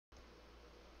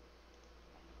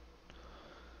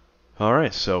All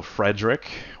right, so Frederick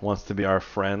wants to be our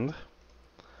friend,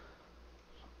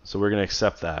 so we're gonna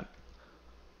accept that.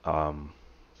 Um,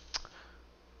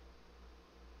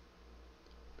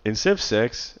 in Civ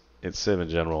 6, in Civ in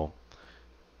general,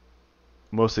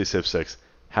 mostly Civ 6,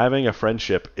 having a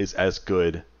friendship is as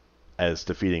good as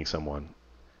defeating someone,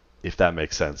 if that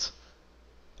makes sense.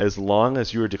 As long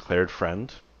as you are declared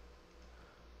friend,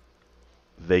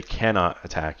 they cannot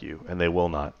attack you, and they will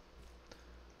not.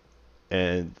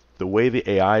 And the way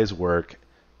the AIs work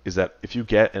is that if you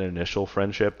get an initial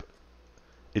friendship,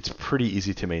 it's pretty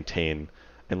easy to maintain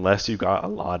unless you got a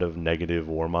lot of negative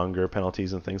warmonger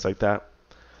penalties and things like that.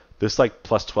 This like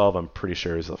plus 12, I'm pretty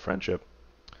sure is a friendship.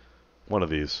 One of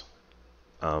these.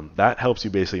 That helps you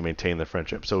basically maintain the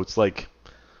friendship. So it's like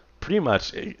pretty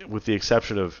much, with the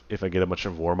exception of if I get a bunch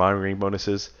of warmongering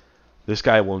bonuses, this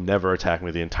guy will never attack me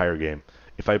the entire game.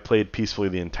 If I played peacefully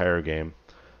the entire game,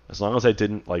 as long as I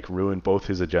didn't like ruin both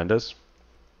his agendas,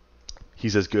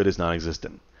 he's as good as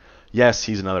non-existent. Yes,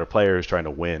 he's another player who's trying to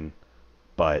win,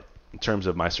 but in terms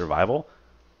of my survival,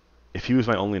 if he was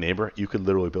my only neighbor, you could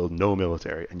literally build no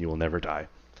military and you will never die.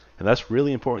 And that's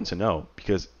really important to know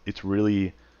because it's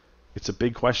a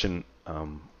big question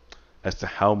as to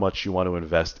how much you want to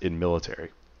invest in military.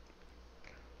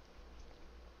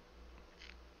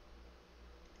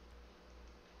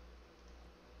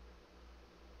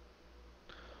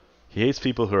 He hates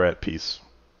people who are at peace.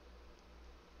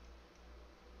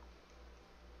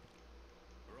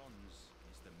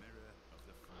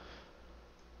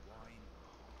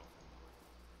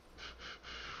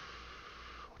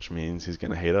 Which means he's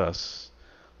going to hate us.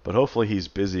 But hopefully he's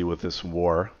busy with this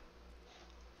war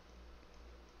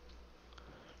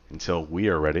until we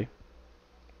are ready.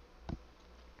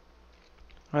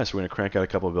 Alright, so we're going to crank out a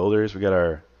couple of builders. We got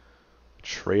our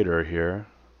trader here.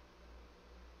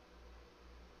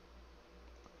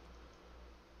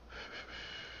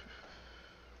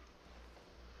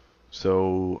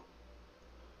 So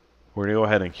we're going to go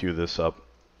ahead and queue this up.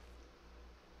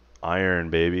 Iron,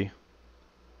 baby.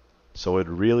 So I'd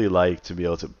really like to be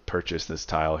able to purchase this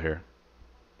tile here,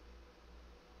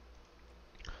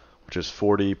 which is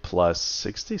 40 plus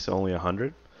 60, so only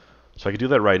 100. So I could do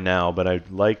that right now, but I'd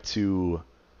like to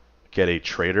get a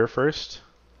trader first,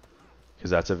 because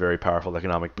that's a very powerful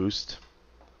economic boost,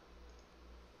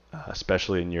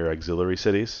 especially in your auxiliary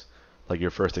cities. Like your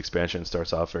first expansion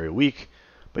starts off very weak,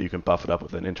 but you can buff it up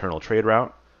with an internal trade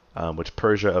route, which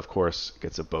Persia, of course,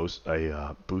 gets a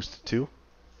boost to.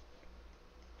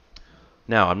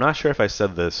 Now, I'm not sure if I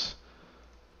said this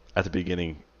at the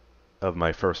beginning of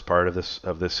my first part of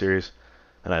this series,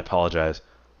 and I apologize.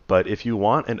 But if you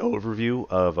want an overview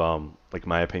of like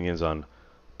my opinions on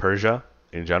Persia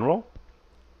in general,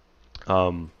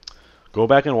 go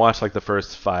back and watch like the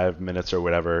first 5 minutes or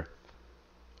whatever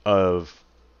of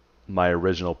my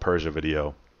original Persia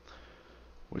video.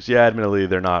 Which, yeah, admittedly,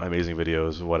 they're not amazing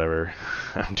videos. Whatever,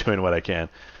 I'm doing what I can.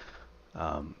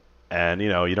 And you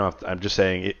don't have to, I'm just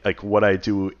saying it, like what I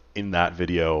do in that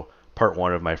video, part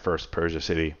 1 of my first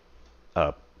Persia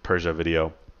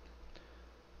video,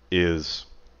 is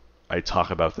I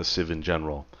talk about the Civ in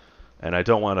general, and I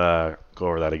don't want to go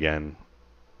over that again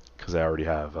because I already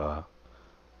have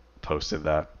posted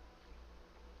that.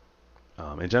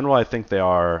 In general, I think they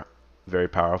are very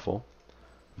powerful,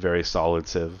 very solid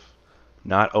Civ,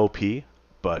 not OP,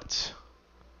 but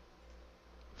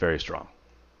very strong.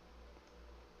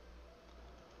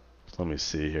 Let me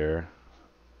see here.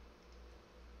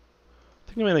 I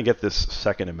think I'm going to get this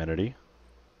second amenity.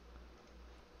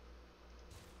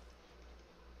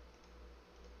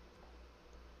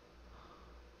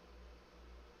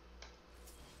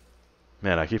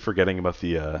 Man, I keep forgetting about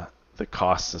the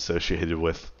costs associated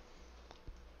with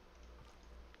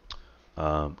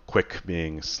quick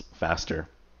being faster.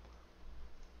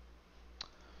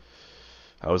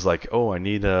 I was like, oh, I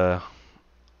need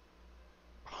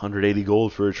 180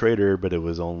 gold for a trader, but it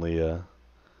was only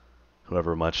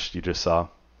however much you just saw,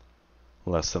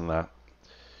 less than that.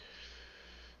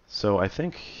 So I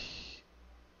think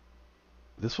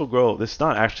this will grow. This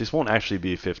won't actually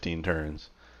be 15 turns.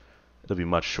 It'll be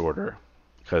much shorter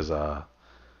because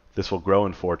this will grow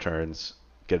in 4 turns,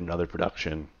 get another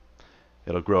production.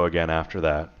 It'll grow again after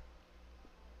that.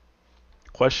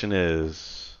 Question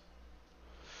is,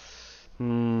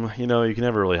 you can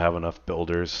never really have enough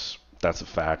builders. That's a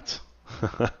fact.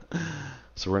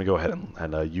 So we're going to go ahead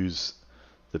and use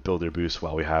the builder boost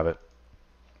while we have it.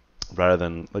 Rather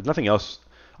than, like, nothing else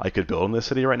I could build in this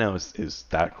city right now is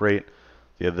that great.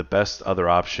 The best other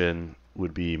option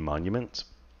would be Monument,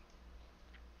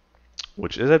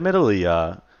 which is admittedly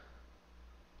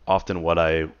often what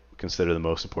I consider the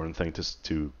most important thing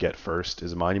to get first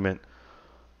is a Monument.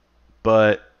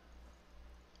 But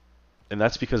and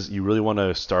that's because you really want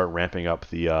to start ramping up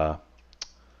the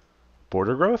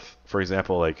border growth. For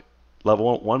example, like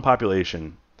level 1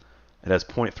 population, it has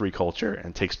zero point 0.3 culture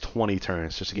and takes 20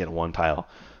 turns just to get one tile.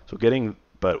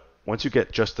 But once you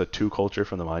get just the 2 culture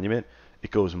from the monument,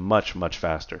 it goes much, much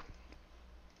faster.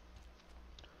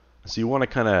 So you want to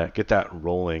kind of get that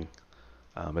rolling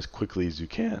as quickly as you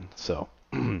can. So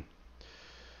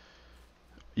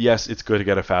yes, it's good to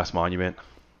get a fast monument,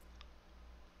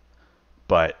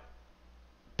 but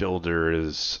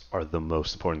builders are the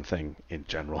most important thing in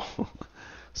general.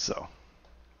 So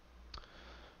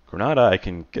Granada I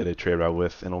can get a trade route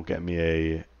with, and it'll get me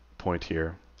a point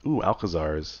here. Ooh,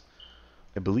 Alcazars.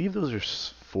 I believe those are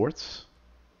forts.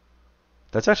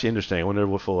 That's actually interesting. I wonder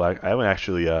if I haven't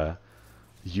actually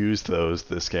used those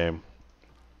this game.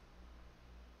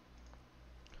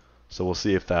 So we'll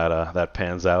see if that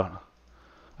pans out.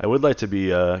 I would like to be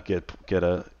get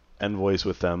a envoys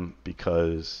with them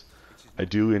because I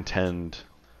do intend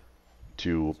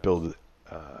to build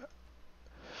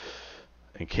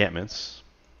encampments.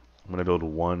 I'm going to build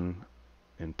one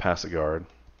in Passagard.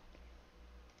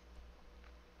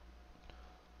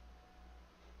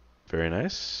 Very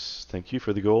nice. Thank you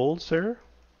for the gold, sir.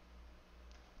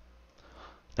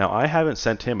 Now, I haven't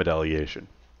sent him a delegation.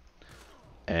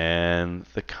 And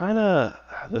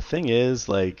the thing is,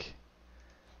 like,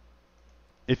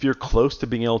 if you're close to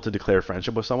being able to declare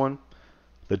friendship with someone,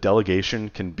 the delegation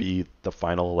can be the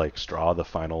final, like, straw, the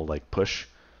final, like, push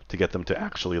to get them to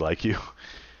actually like you.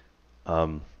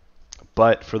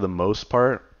 But for the most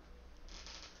part,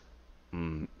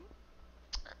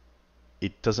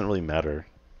 it doesn't really matter.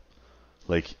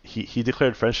 Like, he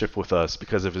declared friendship with us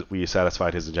because we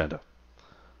satisfied his agenda.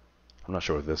 I'm not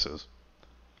sure what this is.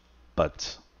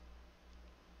 But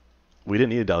we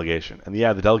didn't need a delegation. And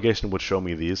yeah, the delegation would show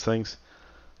me these things.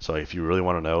 So if you really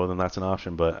want to know, then that's an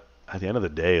option. But at the end of the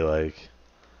day, like,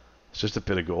 it's just a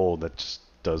bit of gold that just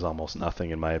does almost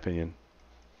nothing, in my opinion.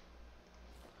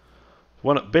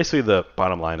 Basically, the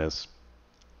bottom line is,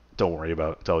 don't worry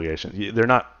about delegation. They're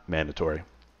not mandatory.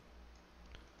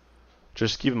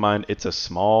 Just keep in mind, it's a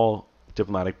small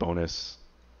diplomatic bonus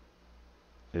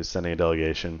is sending a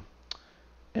delegation,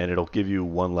 and it'll give you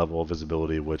 1 level of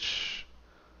visibility, which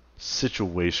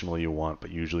situationally you want, but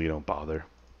usually you don't bother.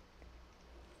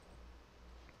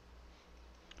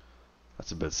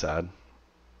 That's a bit sad.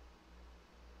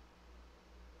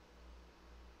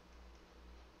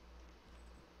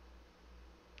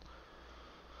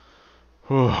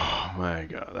 Oh my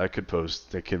god, that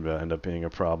could end up being a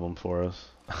problem for us.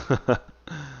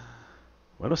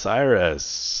 Buenos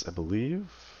Aires, I believe.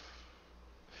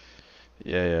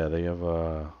 Yeah, they have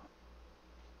a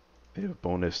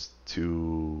bonus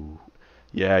to.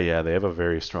 Yeah, they have a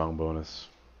very strong bonus.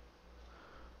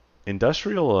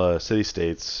 Industrial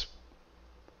city-states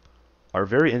are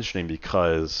very interesting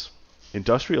because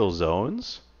industrial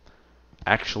zones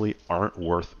actually aren't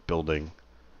worth building.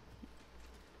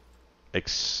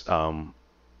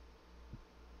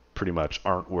 Pretty much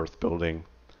aren't worth building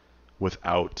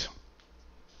without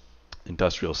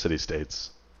industrial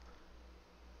city-states.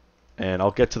 And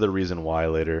I'll get to the reason why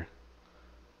later.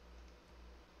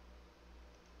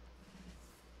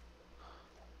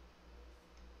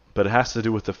 But it has to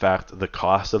do with the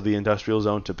cost of the industrial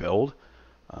zone to build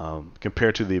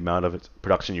compared to the amount of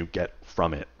production you get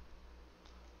from it.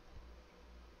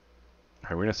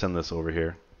 Alright, we're going to send this over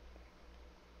here.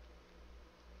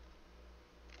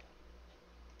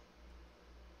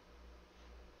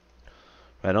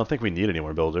 I don't think we need any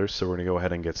more builders, so we're going to go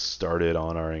ahead and get started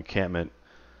on our encampment.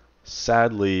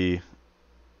 Sadly,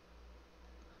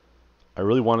 I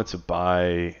really wanted to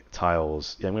buy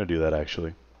tiles. Yeah, I'm going to do that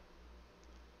actually.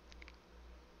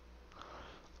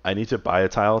 I need to buy a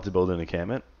tile to build an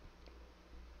encampment,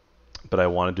 but I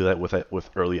want to do that with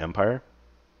early Empire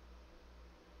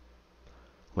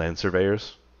land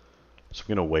surveyors. So I'm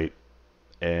going to wait,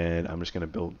 and I'm just going to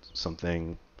build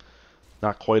something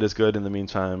not quite as good in the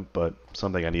meantime, but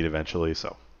something I need eventually.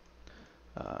 So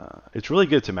it's really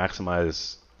good to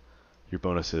maximize your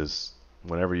bonuses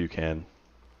whenever you can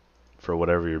for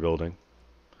whatever you're building.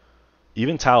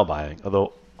 Even tile buying,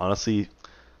 although honestly,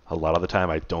 a lot of the time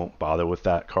I don't bother with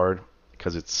that card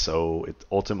because it's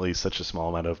ultimately such a small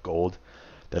amount of gold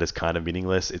that it's kind of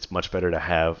meaningless. It's much better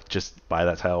to just buy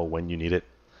that tile when you need it.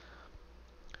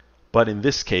 But in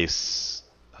this case,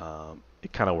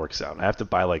 it kind of works out. I have to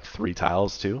buy like 3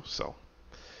 tiles too, so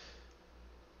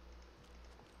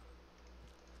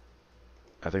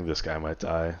I think this guy might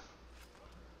die.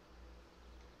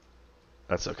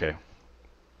 That's okay.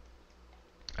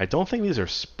 I don't think these are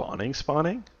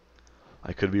spawning.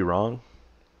 I could be wrong.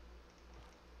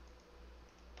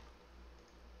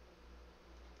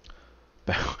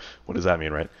 what does that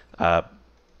mean, right? I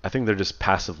think they're just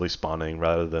passively spawning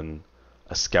rather than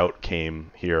a scout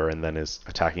came here and then is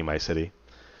attacking my city.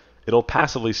 It'll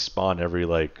passively spawn every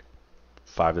like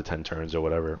 5 to 10 turns or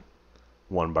whatever,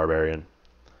 one barbarian.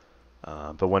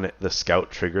 But when the scout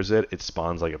triggers it, it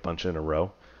spawns like a bunch in a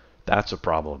row. That's a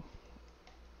problem.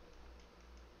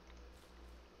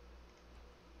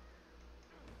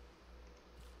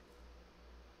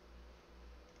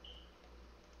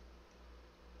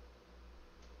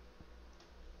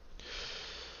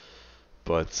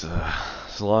 But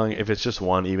as long if it's just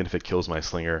one, even if it kills my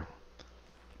slinger,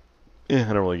 I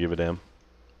don't really give a damn.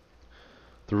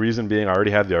 The reason being, I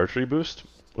already have the archery boost,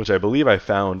 which I believe I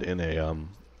found in a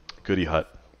goodie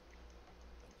hut.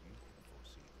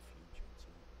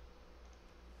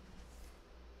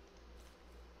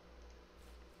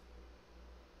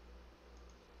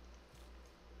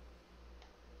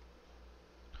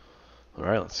 All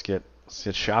right, let's get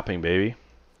shopping, baby.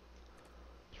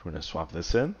 So we're gonna swap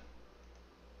this in.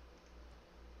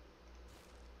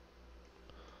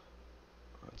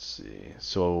 Let's see.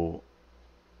 So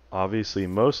obviously,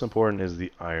 most important is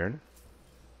the iron.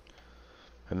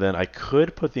 And then I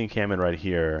could put the encampment right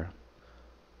here,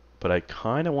 but I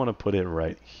kind of want to put it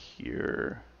right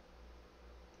here.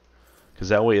 Because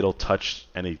that way it'll touch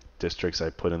any districts I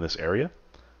put in this area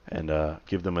and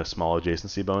give them a small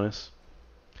adjacency bonus.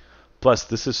 Plus,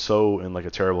 this is so in like a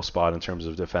terrible spot in terms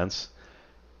of defense.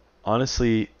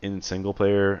 Honestly, in single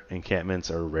player,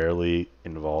 encampments are rarely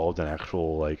involved in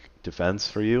actual like defense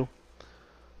for you.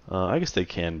 I guess they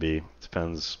can be.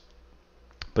 Depends.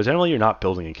 But generally, you're not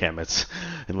building encampments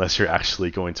unless you're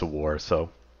actually going to war.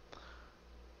 So,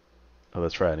 oh,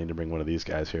 that's right. I need to bring one of these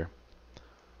guys here.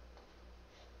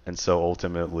 And so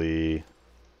ultimately,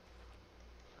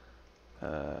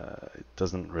 it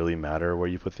doesn't really matter where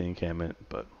you put the encampment,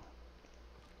 but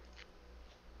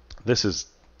this is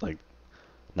like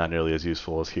not nearly as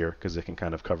useful as here because it can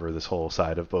kind of cover this whole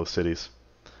side of both cities.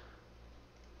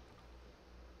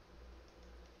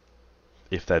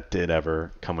 If that did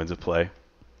ever come into play.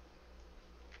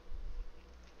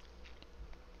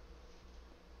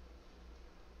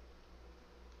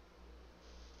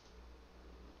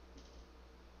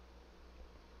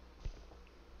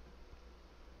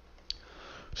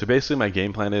 So basically my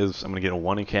game plan is I'm going to get a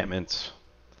 1 encampment,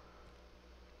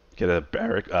 get a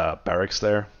barracks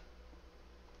there,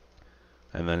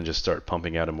 and then just start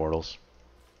pumping out Immortals.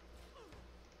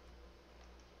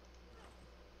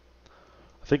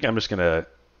 I think I'm just going to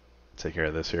take care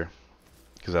of this here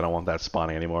because I don't want that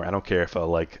spawning anymore. I don't care if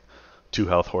like 2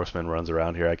 health horsemen runs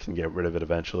around here. I can get rid of it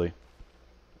eventually.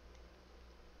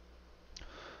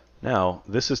 Now,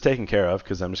 this is taken care of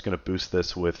because I'm just going to boost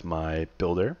this with my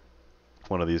builder.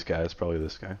 One of these guys, probably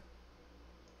this guy.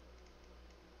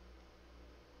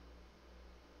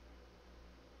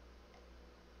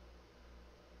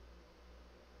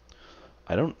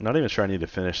 Not even sure I need to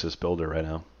finish this builder right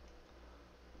now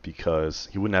because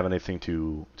he wouldn't have anything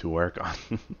to work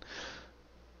on.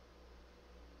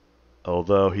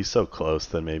 Although he's so close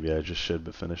that maybe I just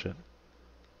should finish it.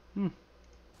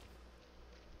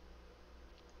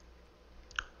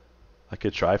 I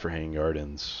could try for Hanging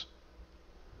Gardens.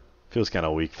 Feels kind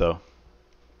of weak though.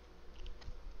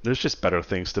 There's just better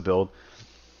things to build.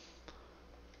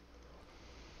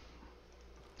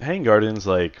 Hanging Gardens,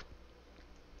 like,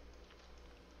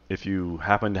 if you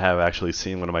happen to have actually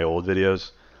seen one of my old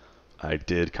videos, I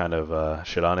did kind of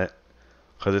shit on it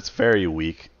because it's very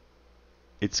weak.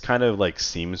 It's kind of like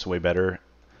seems way better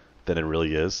than it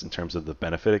really is in terms of the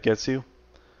benefit it gets you.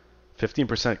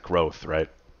 15% growth, right?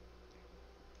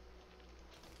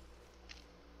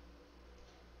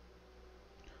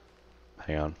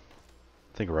 Hang on.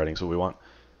 I think writing's what we want.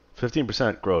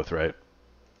 15% growth, right?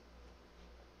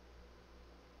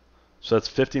 So that's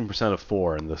 15% of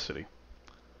 4 in this city.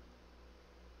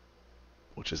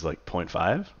 Which is like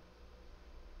 0.5?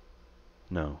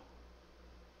 No.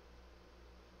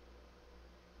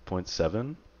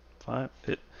 0.75?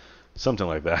 Something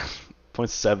like that.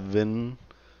 0.7,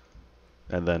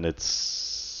 and then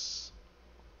it's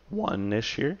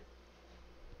 1-ish here.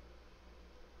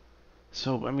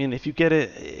 So, I mean, if you get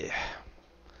it,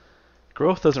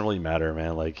 growth doesn't really matter,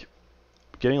 man. Like,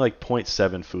 getting like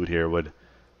 0.7 food here would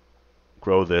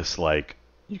grow this, like,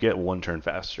 you get 1 turn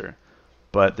faster.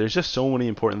 But there's just so many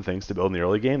important things to build in the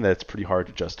early game that it's pretty hard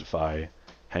to justify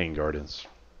Hanging Gardens.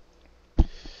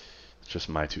 It's just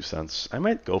my 2 cents. I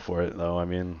might go for it, though. I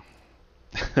mean,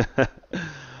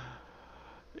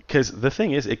 because the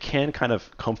thing is, it can kind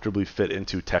of comfortably fit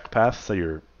into tech paths that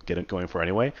you're going for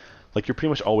anyway. Like, you're pretty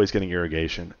much always getting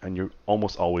irrigation, and you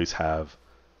almost always have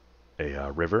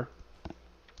a river.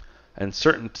 And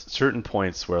certain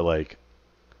points where like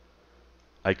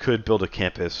I could build a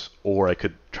campus or I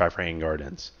could try for hanging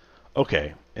gardens.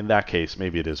 Okay, in that case,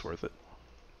 maybe it is worth it.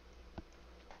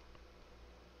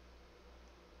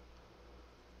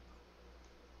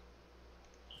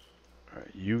 All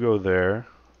right, you go there.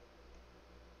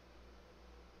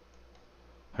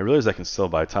 I realize I can still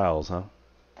buy tiles, huh?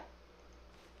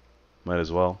 Might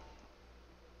as well.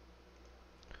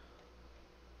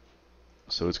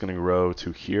 So it's going to grow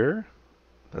to here.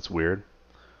 That's weird.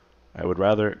 I would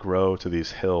rather it grow to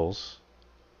these hills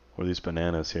or these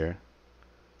bananas here.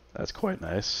 That's quite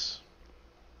nice.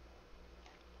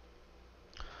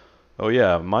 Oh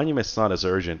yeah, monument's not as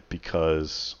urgent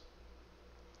because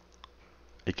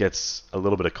it gets a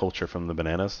little bit of culture from the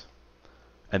bananas.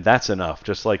 And that's enough.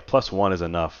 Just like +1 is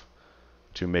enough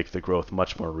to make the growth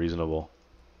much more reasonable.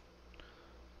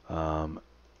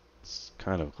 It's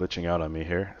kind of glitching out on me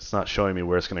here. It's not showing me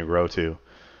where it's going to grow to,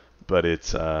 but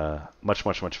it's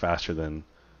much faster than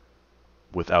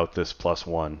without this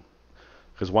 +1.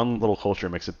 Because one little culture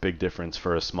makes a big difference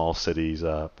for a small city's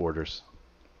borders.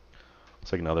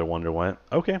 Looks like another wonder went.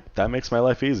 Okay, that makes my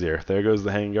life easier. There goes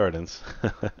the hanging gardens.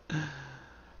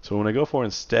 So what I go for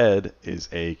instead is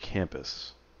a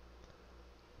campus.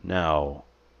 Now,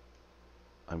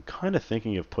 I'm kind of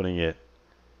thinking of putting it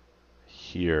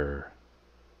here.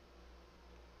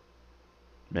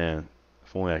 Man,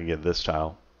 if only I could get this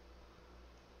tile.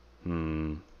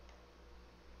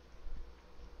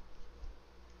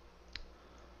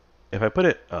 If I put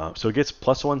it, so it gets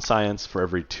 +1 science for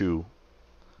every 2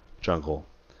 jungle.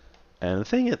 And the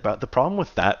thing about the problem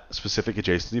with that specific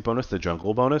adjacency bonus, the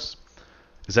jungle bonus,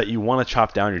 is that you want to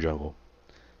chop down your jungle.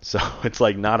 So it's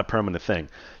like not a permanent thing.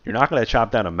 You're not going to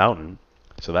chop down a mountain,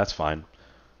 so that's fine.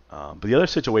 But the other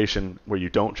situation where you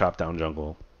don't chop down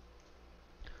jungle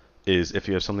is if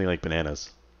you have something like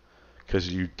bananas. Because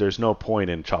there's no point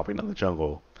in chopping down the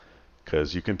jungle,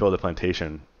 because you can build a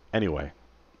plantation anyway.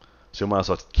 So you might as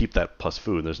well keep that plus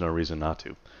food. There's no reason not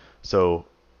to. So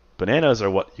bananas are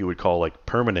what you would call like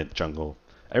permanent jungle.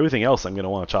 Everything else I'm going to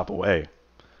want to chop away,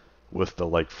 with the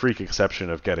like freak exception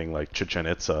of getting like Chichen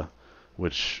Itza,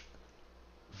 which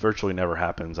virtually never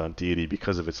happens on Deity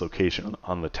because of its location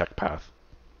on the tech path.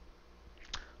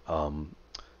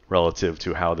 Relative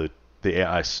to how the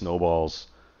AI snowballs.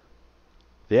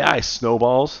 The AI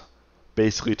snowballs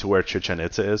basically to where Chichen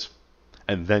Itza is,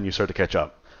 and then you start to catch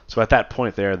up. So at that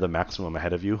point, they're the maximum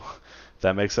ahead of you. If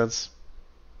that makes sense.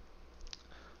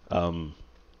 So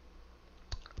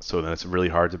then it's really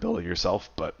hard to build it yourself.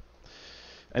 But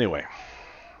anyway,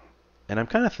 and I'm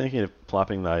kind of thinking of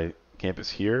plopping my campus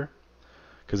here,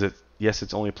 because yes,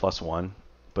 it's only +1,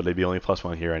 but it'd be only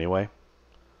 +1 here anyway.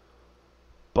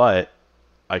 But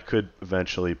I could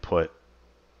eventually put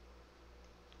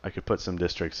some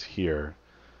districts here,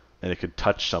 and it could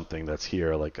touch something that's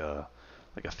here, like a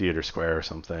theater square or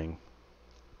something.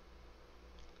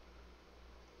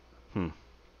 You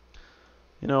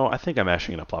know, I think I'm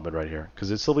actually going to plop it right here,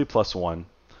 because it'd still be +1.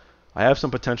 I have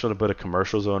some potential to put a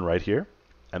commercial zone right here,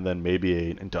 and then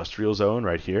maybe an industrial zone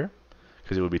right here,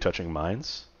 because it would be touching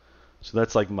mines. So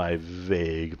that's like my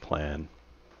vague plan.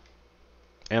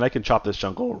 And I can chop this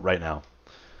jungle right now,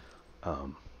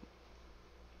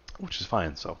 which is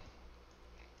fine. So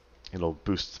it'll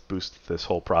boost this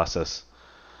whole process.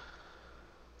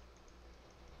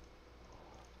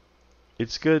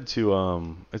 It's good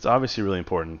to it's obviously really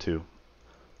important to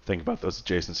think about those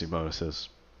adjacency bonuses,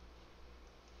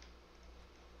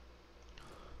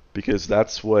 because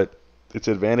that's what it's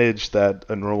advantage that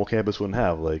a normal campus wouldn't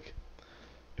have. Like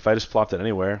if I just plopped it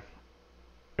anywhere,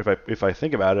 if I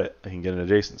think about it, I can get an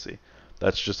adjacency.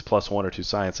 That's just +1 or 2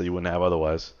 science that you wouldn't have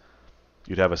otherwise.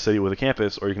 You'd have a city with a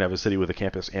campus, or you can have a city with a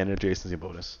campus and an adjacency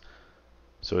bonus.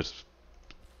 So it's,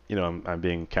 you know, I'm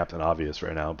being Captain Obvious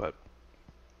right now, but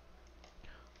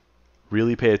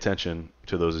really pay attention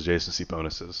to those adjacency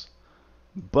bonuses.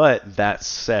 But that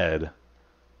said,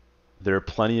 there are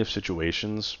plenty of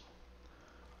situations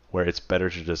where it's better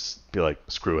to just be like,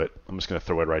 screw it, I'm just going to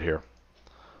throw it right here.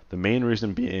 The main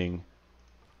reason being,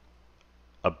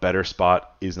 a better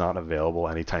spot is not available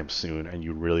anytime soon, and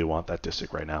you really want that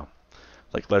district right now.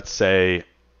 Like, let's say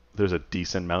there's a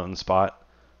decent mountain spot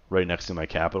right next to my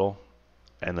capital,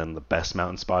 and then the best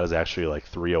mountain spot is actually like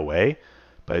 3 away,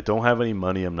 but I don't have any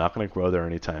money. I'm not going to grow there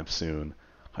anytime soon.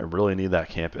 I really need that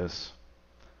campus.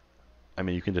 I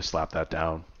mean, you can just slap that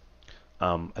down.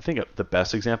 I think the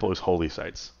best example is holy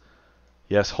sites.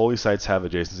 Yes, holy sites have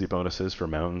adjacency bonuses for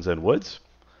mountains and woods,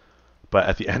 but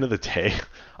at the end of the day,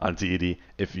 on Deity,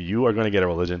 if you are going to get a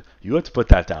religion, you have to put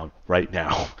that down right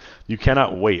now. You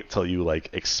cannot wait till you like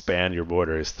expand your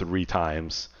borders 3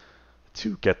 times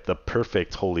to get the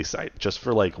perfect holy site just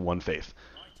for like one faith.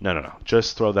 No, no, no.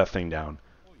 Just throw that thing down.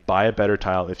 Buy a better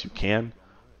tile if you can,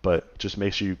 but just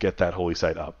make sure you get that holy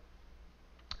site up.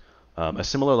 A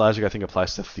similar logic I think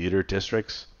applies to theater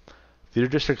districts. Theater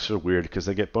districts are weird because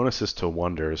they get bonuses to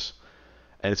wonders,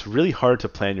 and it's really hard to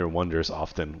plan your wonders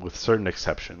often, with certain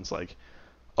exceptions. Like,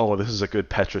 oh, this is a good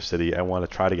Petra city. I want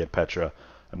to try to get Petra.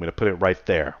 I'm going to put it right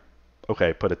there.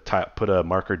 Okay, put a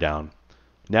marker down.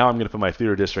 Now I'm going to put my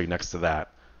theater district next to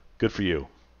that. Good for you.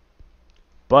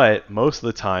 But most of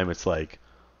the time it's like,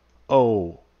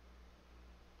 oh,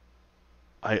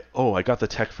 I got the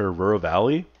tech for Rural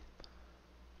Valley.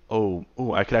 Oh,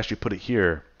 I could actually put it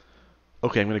here.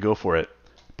 Okay, I'm going to go for it.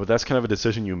 But that's kind of a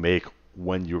decision you make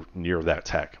when you're near that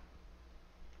tech,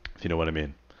 if you know what I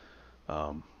mean.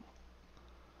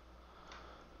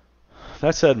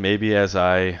 That said, maybe as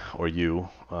I or you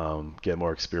get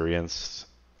more experience,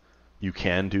 you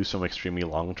can do some extremely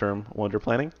long-term wonder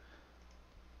planning.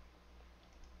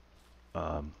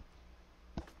 For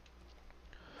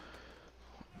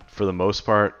the most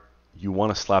part, you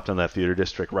want to slap down that theater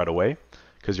district right away,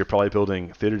 because you're probably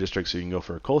building theater districts so you can go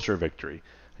for a culture victory.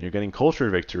 And you're getting culture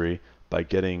victory by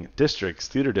getting districts,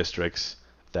 theater districts,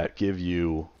 that give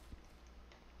you,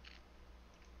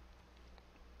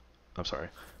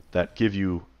 that give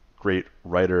you great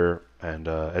writer and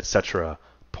etc.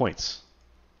 points.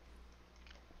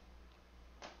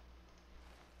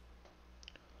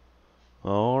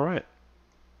 All right.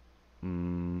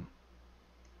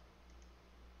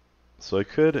 So I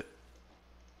could,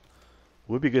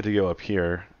 would be good to go up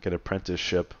here, get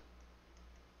apprenticeship.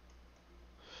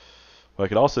 What I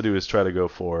could also do is try to go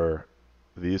for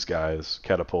these guys,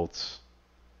 catapults.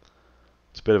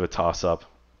 It's a bit of a toss-up.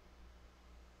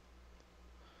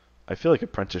 I feel like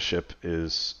apprenticeship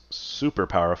is super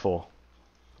powerful.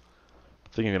 I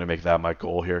think I'm going to make that my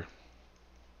goal here.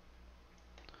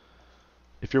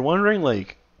 If you're wondering,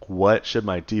 like, what should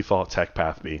my default tech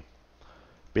path be?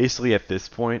 Basically, at this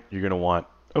point, you're going to want,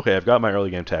 okay, I've got my early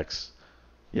game techs.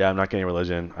 Yeah, I'm not getting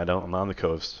religion. I'm not on the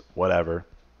coast. Whatever.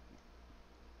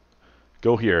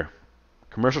 Go here.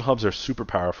 Commercial hubs are super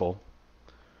powerful.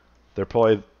 They're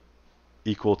probably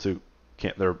equal to,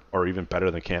 or even better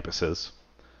than campuses,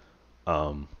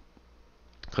 because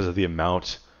of the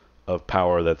amount of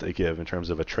power that they give in terms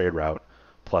of a trade route,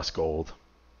 plus gold,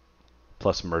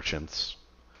 plus merchants,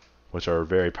 which are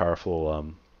very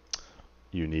powerful,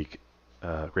 unique,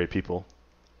 great people.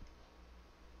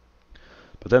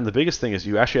 But then the biggest thing is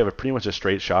you actually have pretty much a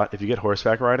straight shot. If you get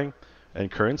horseback riding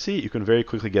and currency, you can very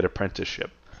quickly get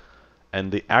apprenticeship.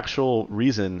 And the actual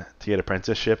reason to get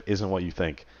apprenticeship isn't what you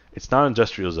think. It's not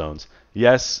industrial zones.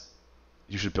 Yes,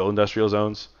 you should build industrial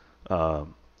zones,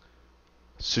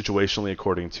 situationally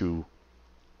according to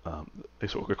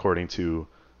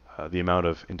the amount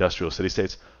of industrial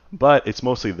city-states. But it's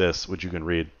mostly this, which you can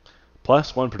read.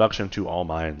 +1 production to all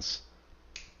mines.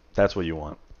 That's what you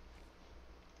want.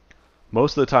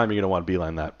 Most of the time, you're going to want to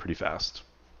beeline that pretty fast.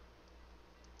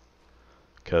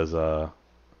 Because,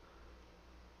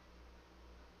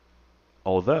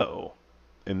 although,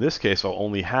 in this case, I'll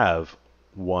only have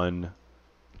 1,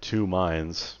 2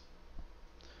 mines.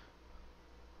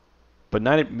 But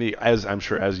as I'm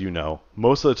sure, as you know,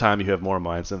 most of the time you have more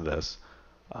mines than this.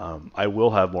 I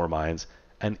will have more mines.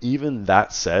 And even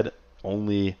that said,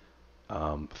 only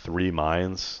 3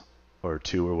 mines, or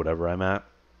 2 or whatever I'm at,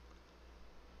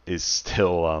 is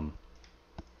still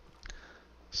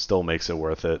makes it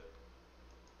worth it,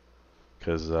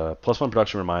 because +1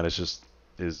 production per mine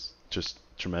is just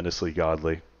tremendously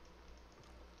godly.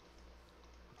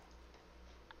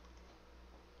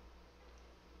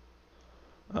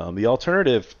 The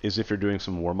alternative is, if you're doing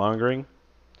some warmongering,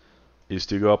 is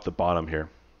to go up the bottom here.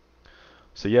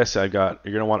 So yes, you're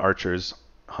gonna want archers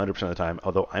 100% of the time,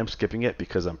 although I'm skipping it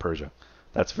because I'm Persia.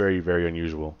 That's very, very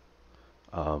unusual.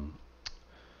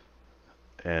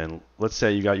 And let's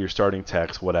say you got your starting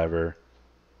techs, whatever.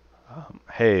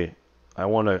 Hey, I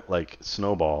want to like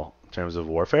snowball in terms of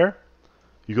warfare.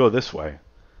 You go this way.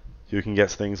 You can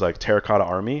get things like Terracotta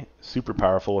Army, super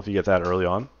powerful if you get that early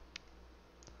on.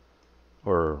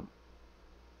 Or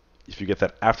if you get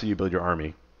that after you build your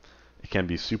army, it can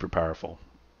be super powerful.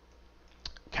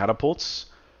 Catapults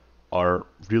are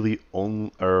really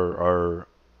are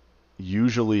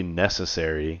usually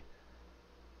necessary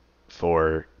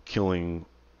for killing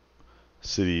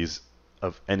cities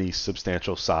of any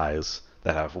substantial size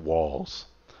that have walls.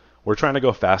 We're trying to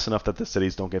go fast enough that the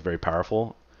cities don't get very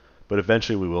powerful, but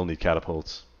eventually we will need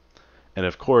catapults. And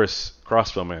of course,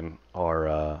 crossbowmen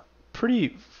are pretty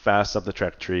fast up the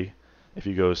trek tree if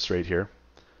you go straight here.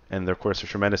 And of course, they're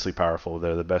tremendously powerful.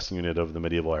 They're the best unit of the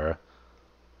medieval era.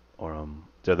 or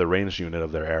they're the ranged unit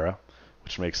of their era,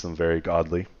 which makes them very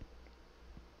godly.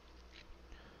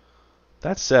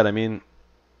 That said, I mean,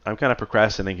 I'm kind of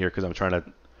procrastinating here because I'm trying to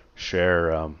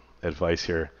share advice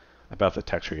here about the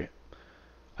tech tree.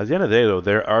 At the end of the day, though,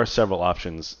 there are several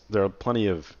options. There are plenty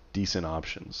of decent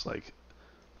options. Like,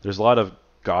 there's a lot of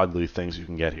godly things you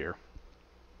can get here.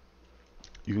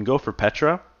 You can go for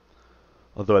Petra,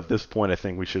 although at this point I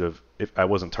think we should have, if I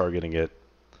wasn't targeting it,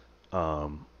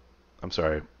 I'm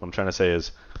sorry, what I'm trying to say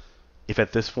is, if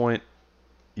at this point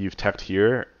you've teched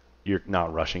here, you're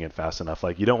not rushing it fast enough.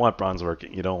 Like, you don't want bronze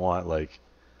working, you don't want like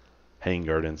hanging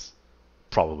gardens,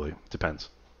 probably, depends.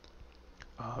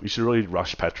 You should really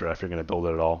rush Petra if you're going to build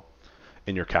it at all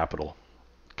in your capital,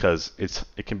 because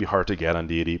it can be hard to get on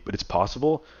Deity, but it's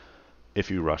possible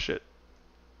if you rush it.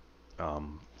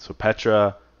 So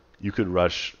Petra, you could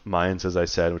rush mines, as I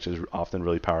said, which is often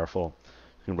really powerful.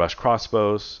 You can rush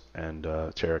crossbows and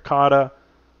terracotta.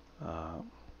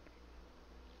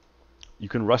 You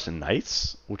can rush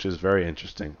knights, which is very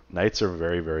interesting. Knights are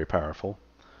very, very powerful.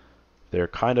 They're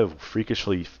kind of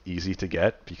freakishly easy to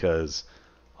get because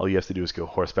all you have to do is go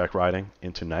horseback riding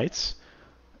into knights,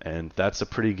 and that's a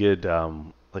pretty good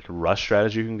like rush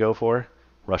strategy you can go for,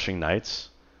 rushing knights,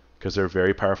 because they're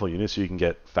very powerful units, so you can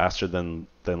get faster than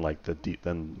like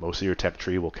than most of your tech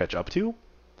tree will catch up to.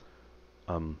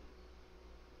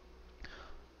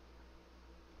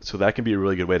 So that can be a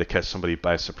really good way to catch somebody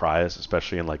by surprise,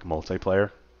 especially in like multiplayer.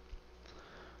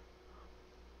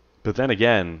 But then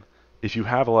again, if you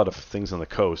have a lot of things on the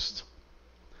coast,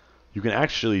 you can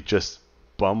actually just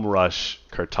bum rush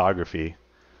cartography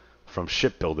from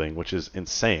shipbuilding, which is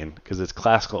insane because it's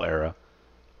classical era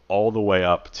all the way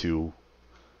up to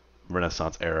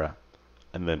Renaissance era,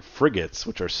 and then frigates,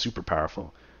 which are super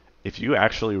powerful. If you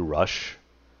actually rush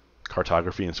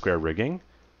cartography and square rigging,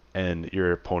 and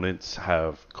your opponents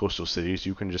have coastal cities,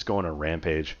 you can just go on a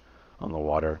rampage on the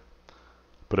water.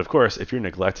 But of course, if you're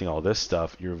neglecting all this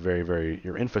stuff, your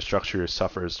infrastructure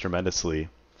suffers tremendously,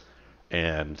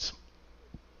 and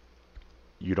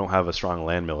you don't have a strong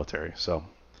land military. So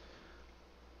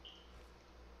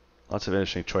lots of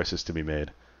interesting choices to be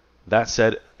made. That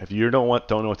said, if you don't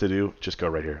know what to do, just go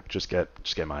right here. Just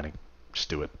get mining. Just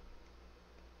do it.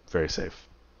 Very safe.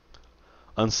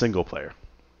 Unsingle player.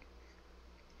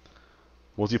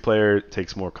 Multiplayer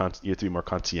takes more. You have to be more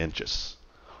conscientious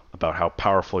about how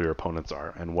powerful your opponents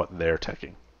are and what they're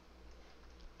teching.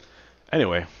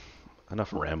 Anyway,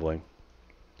 enough rambling.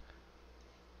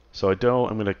 So I'm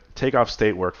going to take off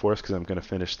state workforce because I'm going to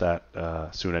finish that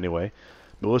soon anyway.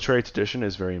 Military tradition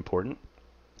is very important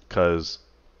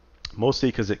mostly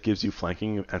because it gives you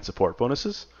flanking and support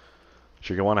bonuses.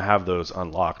 So you're going to want to have those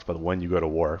unlocked, but when you go to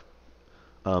war.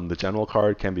 The general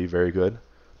card can be very good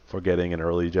for getting an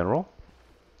early general.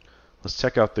 Let's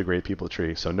check out the Great People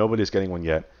tree. So nobody's getting one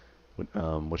yet,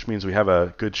 which means we have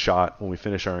a good shot when we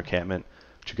finish our encampment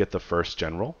to get the first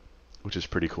general, which is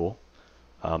pretty cool.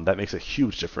 That makes a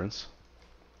huge difference.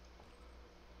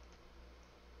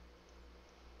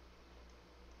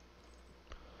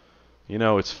 You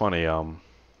know, it's funny.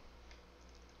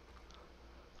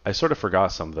 I sort of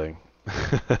forgot something.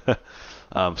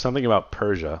 Something about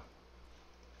Persia.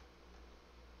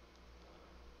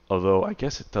 Although I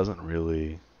guess it doesn't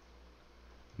really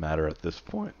matter at this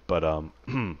point. But what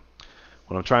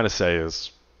I'm trying to say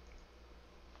is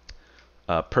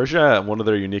Persia, one of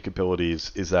their unique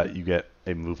abilities is that you get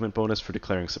a movement bonus for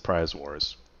declaring surprise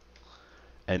wars.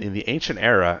 And in the ancient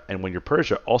era, and when you're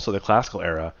Persia, also the classical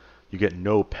era, you get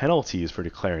no penalties for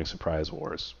declaring surprise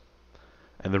wars.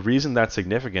 And the reason that's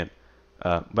significant,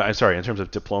 but I'm sorry, in terms of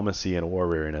diplomacy and war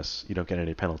weariness, you don't get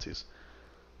any penalties.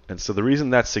 And so the reason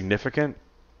that's significant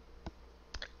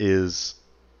is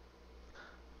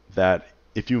that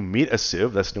if you meet a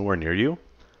civ that's nowhere near you,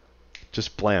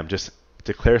 just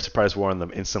declare surprise war on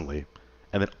them instantly,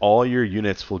 and then all your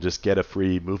units will just get a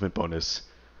free movement bonus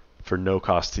for no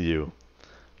cost to you.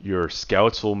 Your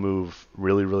scouts will move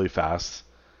really, really fast.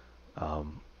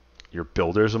 Your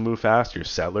builders will move fast. Your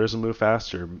settlers will move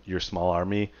fast. Your small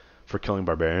army for killing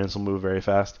barbarians will move very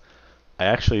fast. I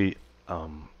actually I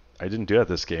didn't do that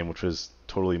this game, which was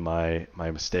totally my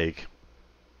mistake.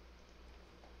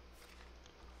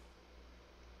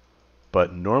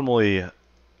 But normally,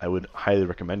 I would highly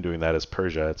recommend doing that as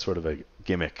Persia. It's sort of a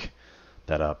gimmick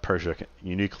that Persia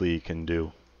uniquely can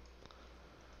do.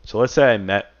 So let's say I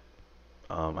met,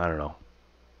 I don't know,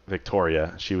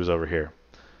 Victoria. She was over here.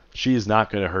 She's not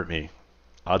going to hurt me.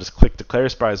 I'll just click Declare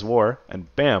Surprise War,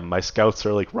 and bam, my scouts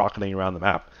are like rocketing around the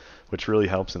map, which really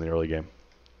helps in the early game.